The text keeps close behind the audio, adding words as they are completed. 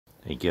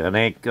Good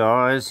night,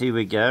 guys. Here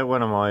we go.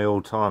 One of my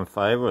all-time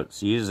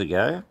favourites years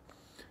ago.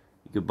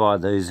 You could buy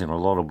these in a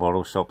lot of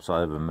bottle shops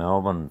over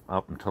Melbourne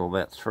up until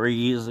about 3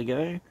 years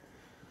ago.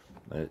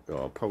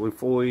 Probably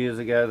 4 years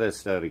ago, they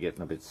started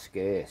getting a bit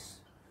scarce.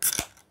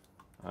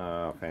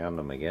 I found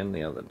them again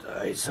the other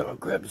day, so I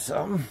grabbed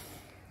some.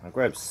 I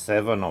grabbed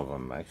 7 of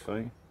them,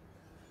 actually.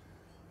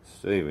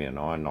 Stevie and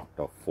I knocked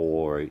off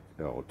 4 each,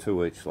 or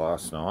 2 each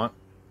last night.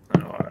 I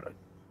had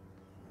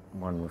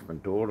one with my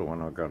daughter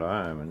when I got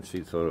home, and she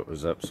thought it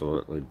was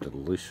absolutely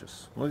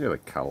delicious. Look at the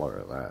colour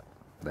of that.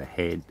 The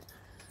head.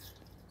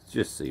 It's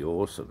just the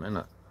awesome, isn't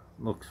it?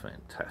 Looks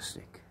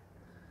fantastic.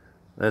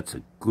 That's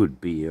a good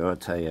beer, I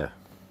tell you.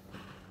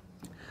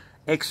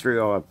 Extra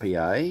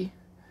IPA.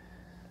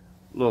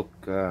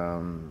 Look,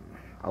 a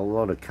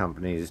lot of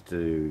companies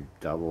do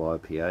double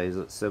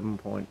IPAs at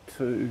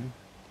 7.2.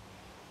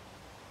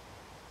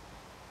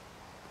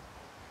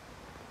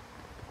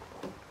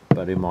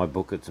 But in my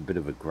book, it's a bit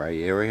of a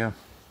grey area.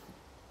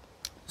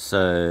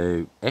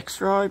 So,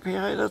 extra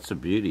IPA, that's a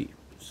beauty.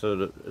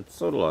 So it's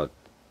sort of like,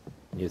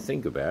 you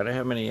think about it,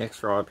 how many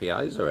extra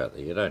IPAs are out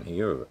there? You don't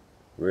hear of it,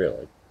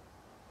 really.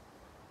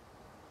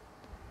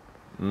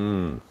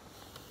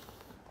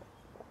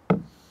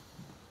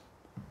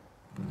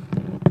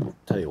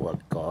 Tell you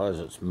what, guys,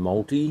 it's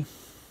malty.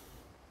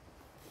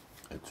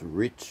 It's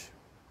rich.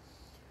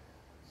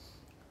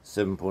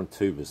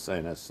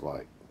 7.2%, that's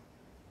like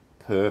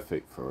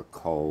perfect for a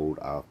cold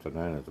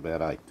afternoon. It's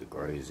about 8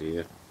 degrees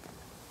here.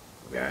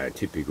 Yeah,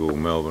 typical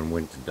Melbourne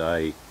winter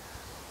day.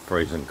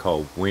 Freezing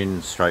cold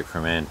wind straight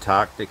from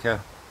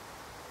Antarctica.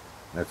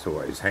 That's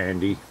always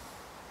handy.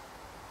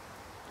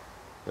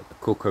 Got the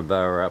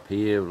kookaburra up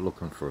here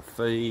looking for a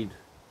feed.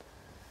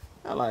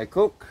 Hello,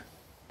 Cook.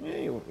 Yeah,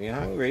 you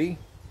hungry?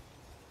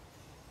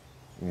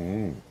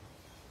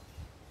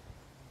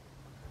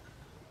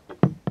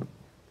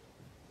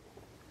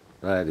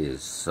 That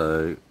is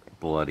so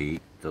bloody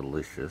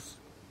delicious.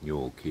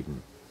 You're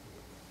kidding.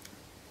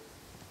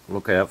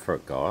 Look out for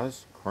it,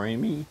 guys.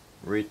 Creamy,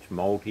 rich,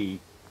 malty.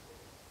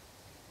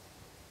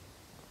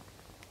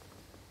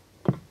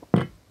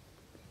 If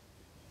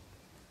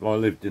I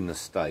lived in the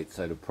States,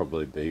 that'd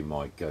probably be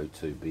my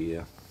go-to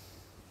beer.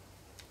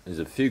 There's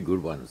a few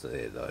good ones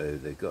there, though.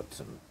 They've got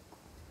some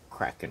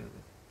cracking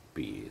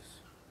beers.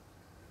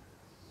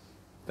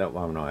 That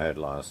one I had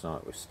last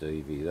night with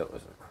Stevie, that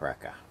was a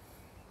cracker.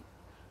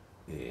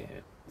 Yeah,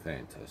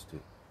 fantastic.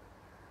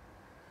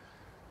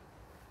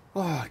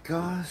 Alright,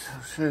 guys,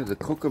 I'll show you the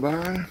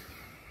kookaburra.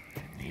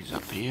 He's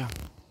up here.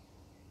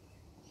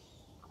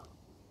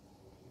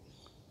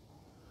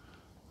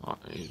 Oh,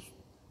 he's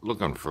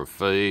looking for a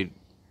feed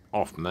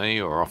off me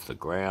or off the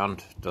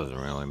ground. Doesn't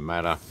really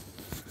matter.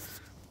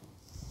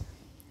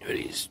 But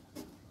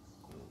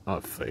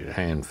I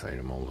hand feed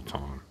him all the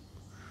time.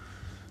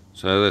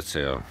 So that's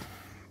our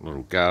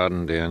little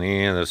garden down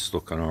here. That's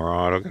looking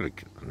alright. I've got to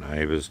get the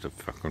neighbours to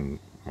fucking,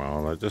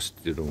 well, they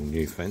just did all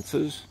new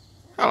fences.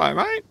 Hello,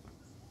 mate.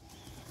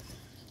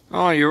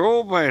 Oh, you're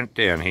all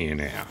down here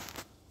now.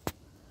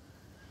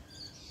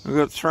 We've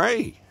got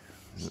 3.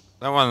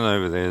 That one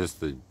over there is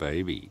the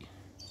baby.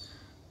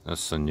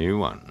 That's the new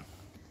one.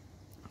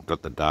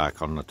 Got the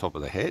dark on the top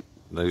of the head.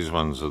 These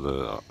ones are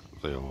the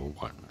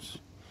old ones.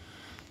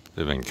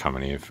 They've been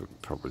coming here for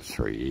probably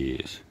 3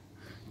 years.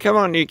 Come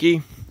on,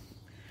 Nikki.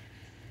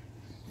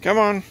 Come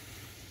on.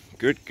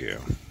 Good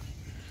girl.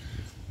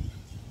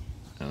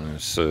 And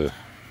there's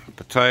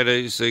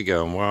potatoes. They're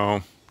going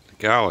well. The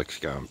garlic's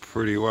going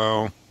pretty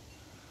well.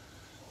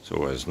 It's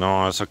always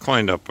nice. I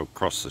cleaned up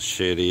across the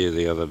shed here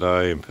the other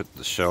day and put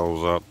the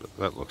shelves up.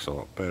 That looks a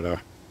lot better.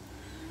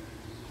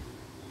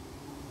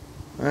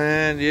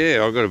 And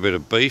yeah, I've got a bit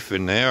of beef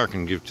in there I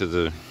can give to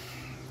the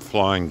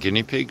flying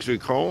guinea pigs, we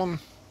call them.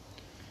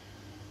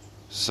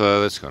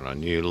 So that's got a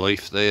new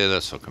leaf there.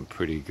 That's looking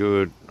pretty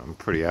good. I'm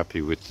pretty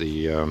happy with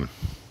the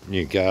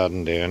new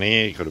garden down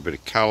here. Got a bit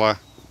of colour.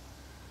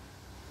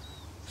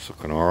 It's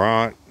looking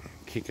alright.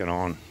 Kicking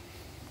on.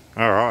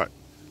 Alright.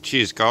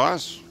 Cheers,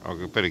 guys. I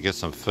better get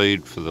some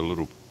feed for the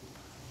little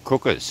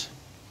cookers.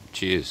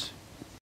 Cheers.